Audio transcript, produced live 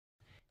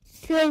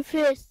Trey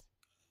Fist.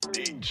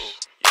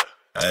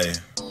 Hey,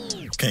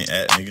 can't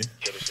act, nigga.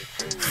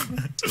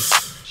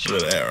 She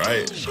better act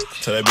right.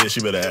 Tell that bitch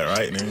she better act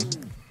right,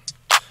 nigga.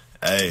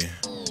 Hey,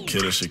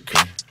 killer shit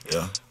cream,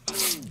 yeah.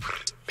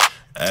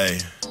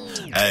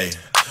 Hey,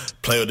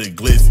 play with the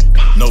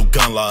glizzy, no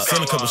gun lock.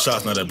 Send a couple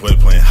shots, now that boy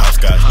playing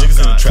hopscotch. Niggas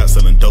in the trap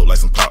selling dope like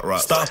some pop rock.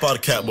 Stop all the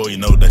cat, boy, you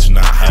know that you're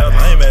not hot.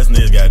 Lame ass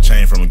niggas got a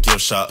chain from a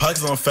gift shop.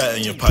 Pockets on fat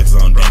and your pockets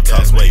on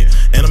detox. Wait,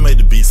 animate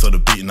the beat so the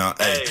beat now,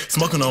 ayy.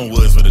 Smoking on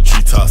woods with the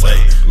treetops,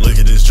 ayy. Look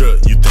at this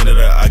drip, you think that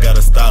I got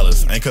a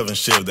stylist. Ain't covering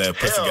shit if that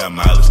pussy got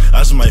mileage. I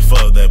just might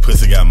fuck if that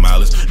pussy got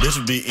mileage. Bitch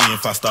would be eating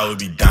if I start would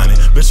be dining.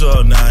 Bitch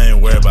up now, I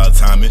ain't worried about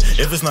timing.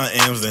 If it's not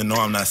M's, then no,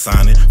 I'm not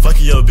signing.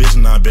 Fucking your bitch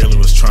and I barely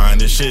was trying.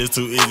 This shit is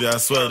too easy, I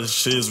swear this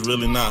shit is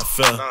really not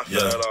fair.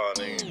 Yeah.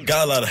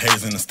 Got a lot of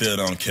haters and I still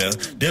don't care.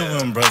 Deal with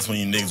them brothers when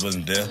you niggas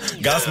wasn't there.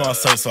 Got a small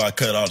circle so I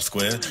cut all the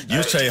square.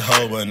 You chase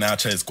hoe but now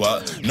chase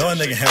squat. Know a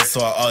nigga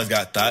handsome so I always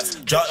got thoughts.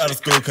 Dropped out of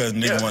school cause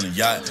nigga want a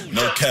yacht.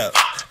 No cap.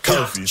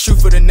 Kofi.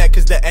 Shoot for the neck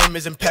cause the aim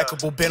is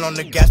impeccable. Been on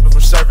the gas but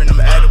from serving them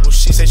edibles.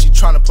 She said she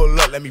tryna pull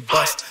up, let me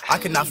bust. I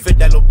cannot fit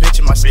that little bitch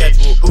in my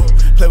schedule. Ooh,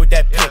 play with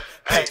that pimp,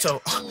 pepto.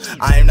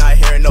 I am not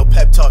hearing no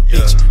pep talk,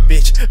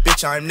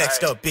 bitch, I am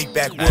next up. Big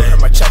backwood, hurt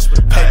my chest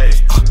with the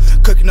papers.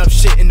 Cooking up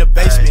shit in the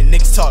basement.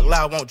 Niggas talk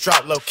loud, won't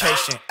drop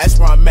location. That's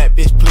where I'm at,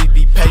 bitch, please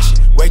be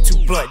patient. Way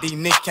too blunt, these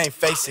niggas can't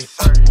face it.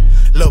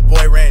 Little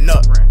boy ran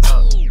up,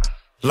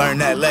 learn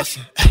that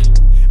lesson.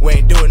 We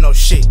ain't doing no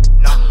shit,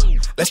 no.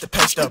 Let's the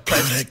paste up, play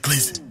with that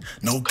glizzy,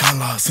 no gun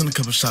law. Send a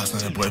couple shots, now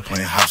that boy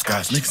playing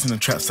hopscotch. Niggas in the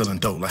trap selling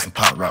dope like some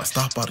pop rock.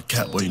 Stop all the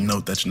cat, boy, you know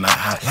that you're not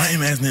hot.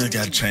 Lame ass nigga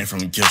got a chain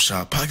from a gift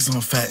shop. Pockets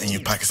on fat and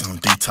your pockets on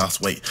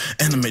detox. Wait,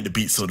 animate the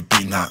beat so the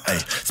beat not,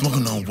 ayy.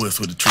 Smoking on woods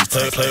with the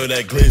treetops. Play with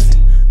that glizzy,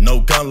 no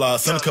gun law.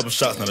 Send a couple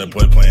shots, now that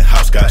boy playing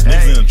hopscotch.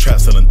 Niggas in the trap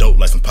selling dope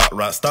like some pop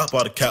rock. Stop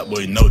all the cat,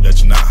 boy, you know that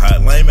you're not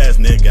hot. Lame ass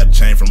nigga got a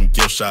chain from a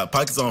gift shop.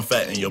 Pockets on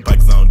fat and your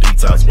pockets on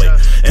detox. Wait,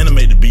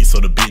 animate the beat so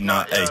the beat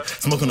not, ayy.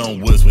 Smoking on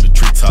woods with the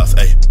treetops,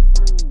 ayy.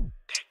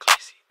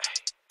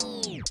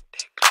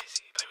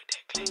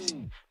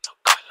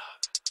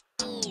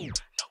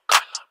 No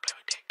color, play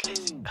with that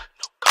glizzy.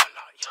 No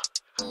color, yeah.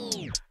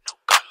 No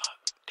color,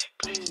 that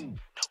glizzy.